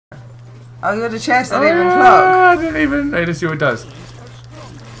Oh, you're the chest. I didn't even clock. I didn't even. Hey, let's see what it does.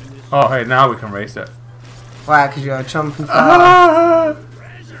 Oh, hey, now we can race it. Why? Because you're a chomping fire.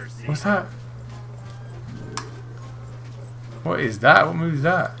 What's that? What is that? What move is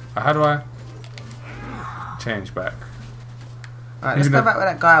that? How do I change back? Alright, let's go back where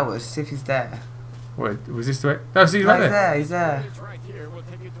that guy was, see if he's there. Wait, was this the way? No, see, he's right there. He's there. It's right here. We'll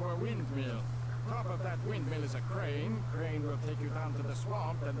take you to a windmill. Top of that windmill is a crane. Crane will take you down to the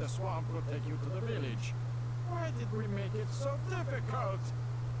swamp, and the swamp will take you to the village. Why did we make it so difficult?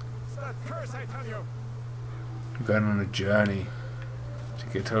 It's that curse, I tell you. I'm going on a journey to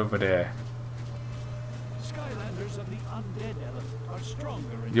get over there. Skylanders of the undead element are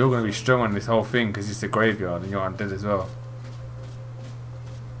stronger. You're going to be strong on this whole thing because it's a graveyard and you're undead as well.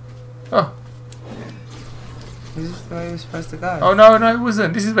 Oh. Is this the way we were supposed to go? Oh no, no, it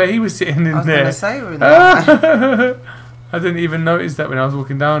wasn't. This is where he was sitting in there. I was going to say we're in there. I didn't even notice that when I was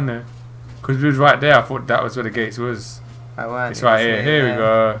walking down there. Because we was right there. I thought that was where the gates was. It's right here. Here we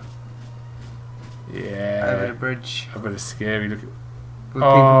go. Yeah. Over the bridge. Over the scary look. With people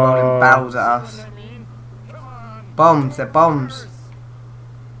rolling barrels at us. Bombs. They're bombs.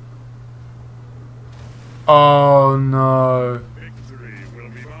 Oh no. Victory will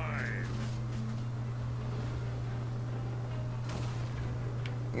be mine.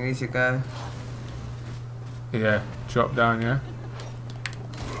 You need to go. Yeah. Drop down, yeah.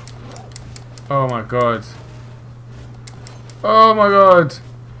 Oh my god. Oh my god.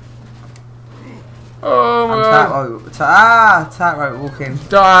 Oh my god. Tightrope walking.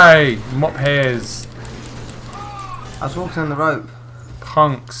 Die, mop hairs. I was walking on the rope.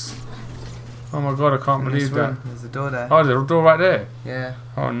 Punks. Oh my god, I can't believe that. There's a door there. Oh, there's a door right there. Yeah.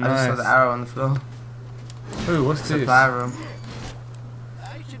 Oh, I just nice. saw the arrow on the floor. Ooh, what's this? Supply room.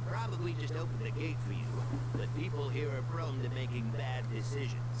 I should probably just open the gate for you. The people here are prone to making bad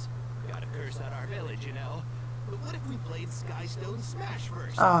decisions. Gotta curse out our village, you know. But what if we played Skystone Smash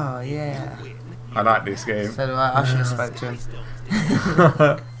first? Oh, yeah. I like this game. So do I. I should have spoke to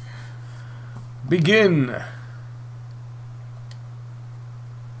him. Begin.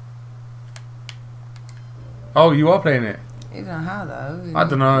 Oh, you are playing it? You don't know how though. I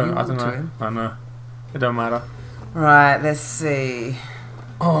don't know. You I don't walked to know. him. I know. It don't matter. Right, let's see.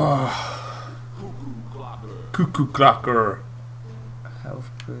 Oh. Cuckoo clocker.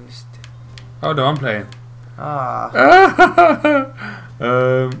 Health boost. Oh no, I'm playing. Ah.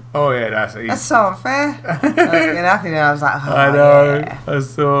 Oh yeah, that's easy. That's so unfair. I was getting happy now. I was like, oh, I know. yeah. I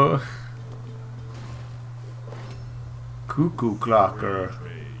saw. Cuckoo clocker.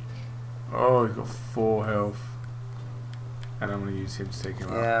 Oh, he's got 4 health. And I'm gonna use him to take him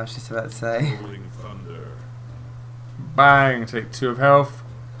out. Yeah, I was just about to say. Bang, take 2 of health.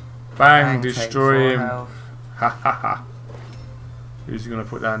 Bang, destroy him. Health. Ha ha ha. Who's he gonna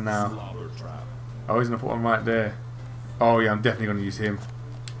put down now? Oh, he's gonna put one right there. Oh yeah, I'm definitely gonna use him.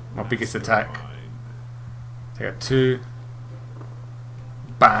 My biggest attack. Take out 2.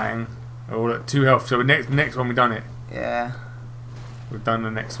 Bang. Oh, look, 2 health. So next one we done it. Yeah. We've done the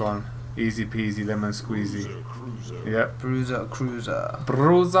next one. Easy peasy lemon squeezy. Yep. Bruiser, cruiser.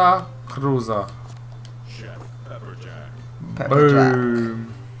 Bruiser, cruiser. Pepperjack.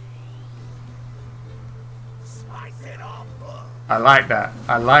 Boom. I like that.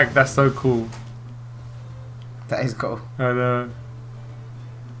 I like that's so cool. That is cool. I know.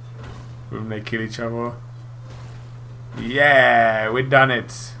 When they kill each other. Yeah, we done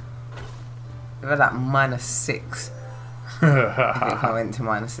it. We've had that -6. I think I went to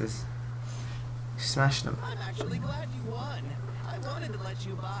minuses. Smashed them. I'm actually glad you won. I wanted to let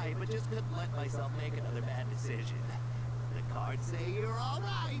you by, but just couldn't let myself make another bad decision. The cards say you're all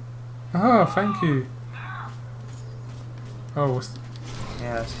right. Oh, thank you. Oh, what's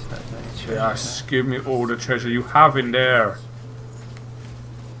Yeah, that's true. yes, give me all the treasure you have in there.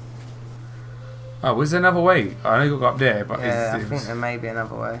 Oh, was there another way? I know you got to go up there, but yeah, I think there may be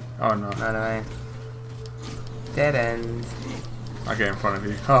another way. Oh no. No, there ain't. Dead end. I get in front of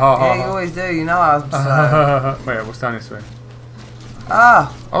you. Yeah, you always do. You know I was. Wait, what's down this way?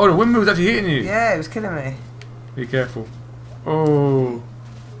 Ah! Oh, the windmill was actually hitting you. Yeah, it was killing me. Be careful. Oh.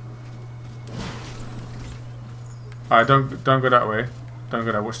 Alright, don't go that way. Don't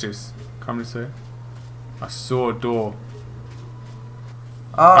go that. Watch this. Come this way. I saw a door.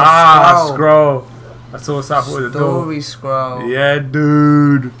 Oh, scroll. I saw what's up with the door. Story scroll. Yeah,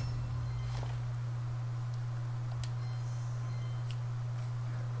 dude.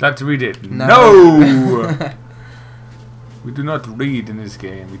 Like to read it? No. We do not read in this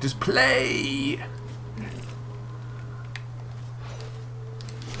game. We just play.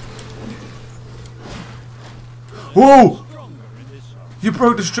 Whoa! You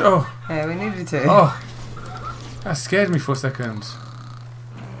broke the string. Oh. Yeah, we needed to. Oh. That scared me for a second.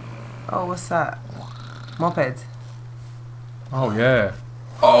 Oh, what's that? Moped. Oh, yeah.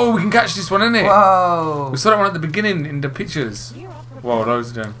 Oh, we can catch this one, innit? Whoa. We saw that one at the beginning in the pictures. Whoa, loads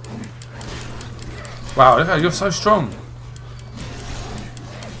of them. Wow, look how you're so strong.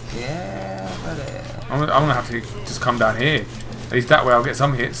 Yeah, buddy. I'm gonna have to just come down here. At least that way I'll get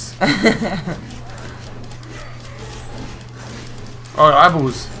some hits. Oh,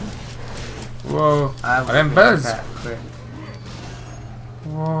 eyeballs. Whoa. Are them birds?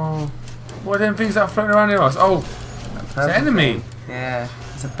 Whoa. What are them things that are floating around near us? Oh, it's an enemy. Thing. Yeah,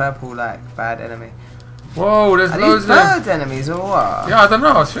 it's a purple, like, bad enemy. Whoa, there's Are loads these of them. bird enemies or what? Yeah, I don't know.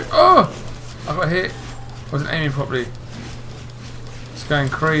 I was oh, I got hit. Wasn't aiming properly. It's going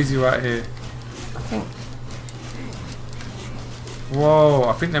crazy right here. I think. Whoa,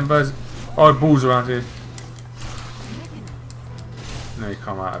 I think them birds. Oh, balls around here. No, you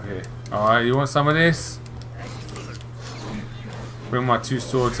come out of here. Alright, you want some of this? Bring my 2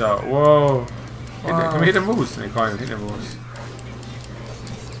 swords out. Whoa. Can we hit them balls? No, you can't even hit them balls.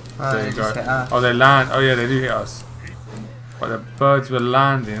 Oh, There you go. just hit us. Oh, they land. Oh, yeah, they do hit us. But the birds were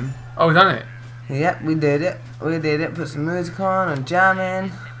landing. Oh, we done it. Yep, we did it. We did it. Put some music on and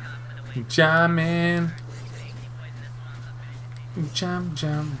jamming. Jamming. Jam,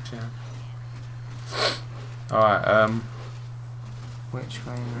 jam, jam. Alright, Which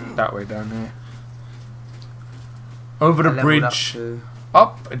way now? that way down there. Over the I leveled bridge.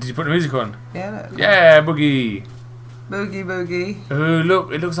 up Up. Did you put the music on? to- Yeah, look. Yeah, boogie. Boogie boogie. Oh,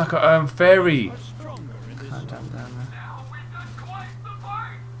 look, it looks like a fairy. Can't jump down there.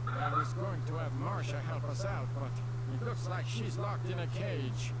 I was going to have Marsha help us out, but it looks like she's locked in a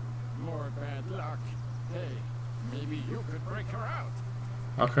cage. More bad luck. Hey, maybe you could break her out.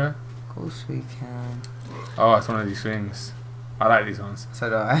 Okay. Of course we can. Oh, it's one of these things. I like these ones. So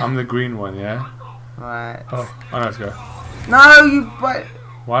do I. I'm the green one, yeah? Right. Oh, let's go. No, you. But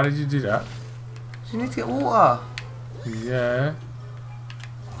Why did you do that? you need to get water. Yeah.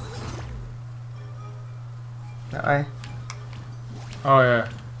 That way. Oh, yeah.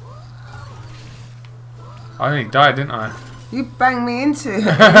 I think died, didn't I? You banged me into it.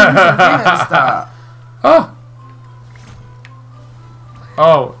 At the start. Oh!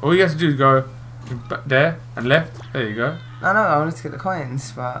 Oh, all you have to do is go there and left. There you go. I know, I wanted to get the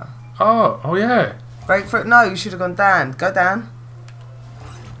coins, but Oh yeah. breakthrough. No, you should have gone down. Go down.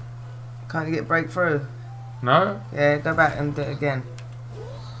 Can't you get breakthrough? No? Yeah, go back and do it again.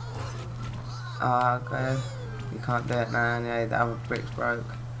 Ah, go. You can't do it now. Yeah, the other brick's broke.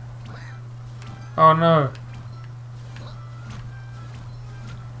 Oh no.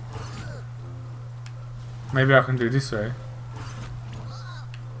 Maybe I can do this way.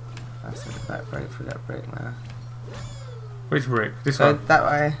 I said that breakthrough that brick now. Which brick? This Go one? that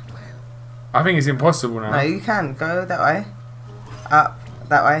way. I think it's impossible now. No, you can. Go that way. Up,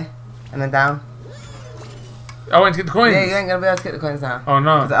 that way. And then down. I went to get the coins. Yeah, you ain't going to be able to get the coins now. Oh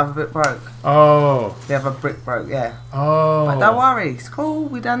no. Because the other brick broke. Oh. The other brick broke, yeah. Oh. But don't worry. It's cool.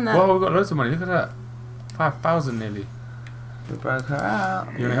 We done that. Whoa, we got loads of money. Look at that. 5,000 nearly. We broke her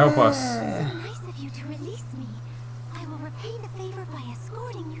out. You wanna help us? Yeah. So nice of you to release me. I will repay the favor by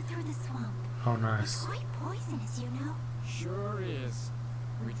escorting you through the swamp. Oh nice. Quite poisonous, you know. Sure is.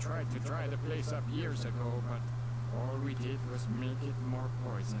 We tried to dry the place up years ago, but all we did was make it more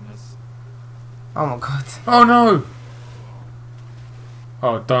poisonous. Oh my god. Oh no.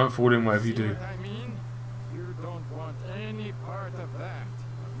 Oh, don't fall in whatever you See do. what I mean? You don't want any part of that.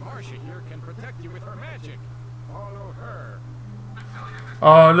 Marsha here can protect you with her magic. Follow her.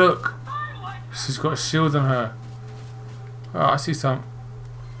 Oh look. She's got a shield on her. Oh, I see some.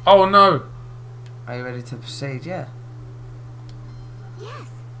 Oh no. Are you ready to proceed? Yeah. Yes,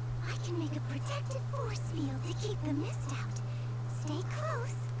 I can make a protective force field to keep the mist out. Stay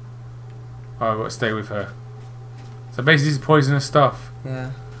close. Oh, I've got to stay with her. So basically, this is poisonous stuff.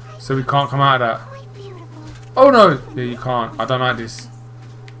 Yeah. So we can't come out of that. Quite beautiful. Oh no! Yeah, you can't. I don't like this.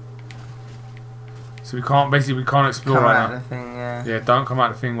 So we can't. Basically, we can't explore Come right out now. of the thing, yeah. Yeah, don't come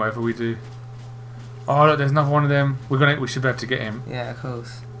out of the thing. Whatever we do. Oh look, there's another one of them. We should be able to get him. Yeah, of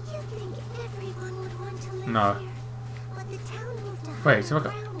course. You think everyone would want to live No. here? But the town moved on. Wait,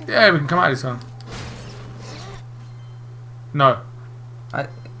 so yeah, we can come out of this one. No, I. we're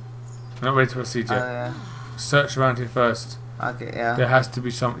not ready to proceed Oh yet. yeah. Search around here first. Okay, yeah. There has to be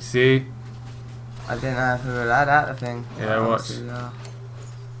something. See? I didn't know if we were allowed out the thing. Yeah, But watch. obviously we are.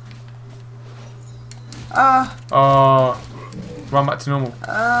 Ah! Oh, run back to normal.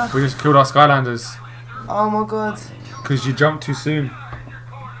 Ah! We just killed our Skylanders Oh my god. because you jumped too soon.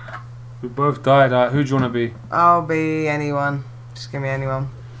 We both died. Who do you want to be? I'll be anyone. Just give me anyone.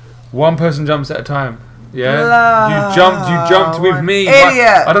 One person jumps at a time. Yeah? Blah, You jumped with me.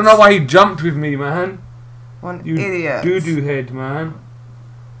 Idiot! I don't know why he jumped with me, man. One You idiot. doo-doo head, man.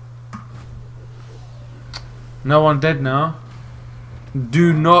 No one dead now.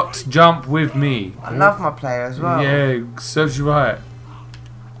 Do not jump with me. I love my player as well. Yeah, serves you right.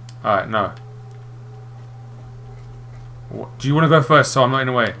 Alright, no. Do you want to go first so I'm not in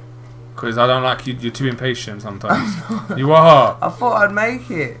the way? Because I don't like you. You're too impatient sometimes. You are. I thought I'd make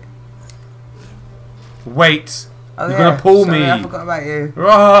it. Wait. Oh, You're yeah. going to pull Sorry, me. I forgot about you.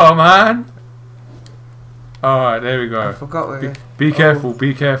 Oh, man. Alright, there we go. I forgot with you. Be careful,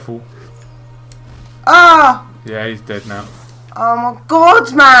 be careful. Ah! Yeah, he's dead now. Oh my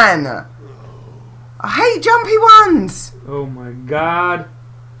god, man! I hate jumpy ones! Oh my god.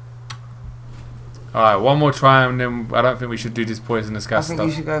 Alright, one more try and then I don't think we should do this poisonous I gas think stuff.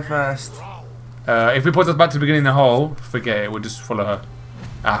 you should go first. If we put us back to the beginning of the hole, forget it, we'll just follow her.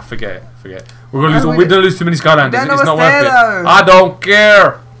 Ah, forget it, forget it. We're gonna lose, we're gonna lose too many Skylanders, don't know it's not what's worth it. there, though. I don't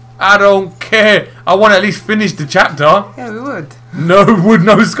care! I don't care! I want to at least finish the chapter. Yeah, we would. No wood,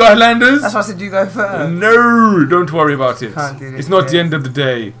 no Skylanders! That's why I said you go first. No! Don't worry about it. Can't do this It's not bit. the end of the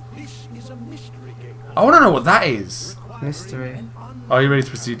day. This is a mystery game. I want to know what that is. Mystery. Are you ready to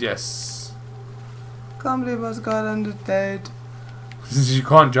proceed? Yes. Can't believe I got under dead. Since you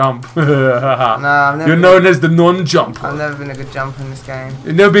can't jump. No, I've never You're known as the non-jumper. I've never been a good jumper in this game.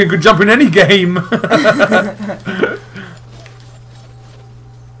 You've never been a good jumper in any game.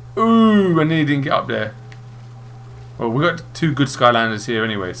 Ooh, I nearly didn't get up there. Well, we got two good Skylanders here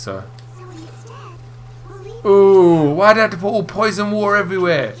anyway, so. So instead, we'll leave Ooh, why'd I have to put all poison water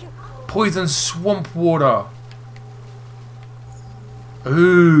everywhere? Poison swamp water.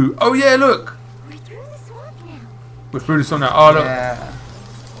 Ooh. Oh yeah, look. we're through the swamp now. We're through this one now. Oh look. Yeah.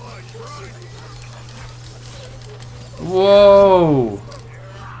 Whoa.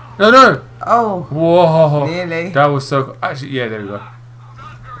 No, no. Oh, Whoa. nearly. That was so. Actually, yeah, there we go.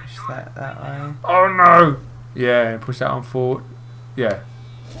 Push that way. Oh no. Yeah, and push that one forward. Yeah.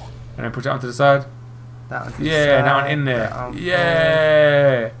 And then push that one to the side. That one to the Yeah, side, that one in there. that one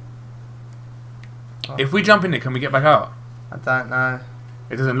Yeah. forward. If we jump in it, can we get back out? I don't know.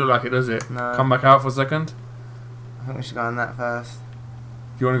 It doesn't look like it, does it? No. Come back out for a second. I think we should go on that first.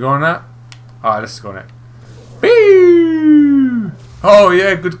 You want to go on that? Alright, let's go on it. Boo! Oh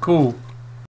yeah, good call.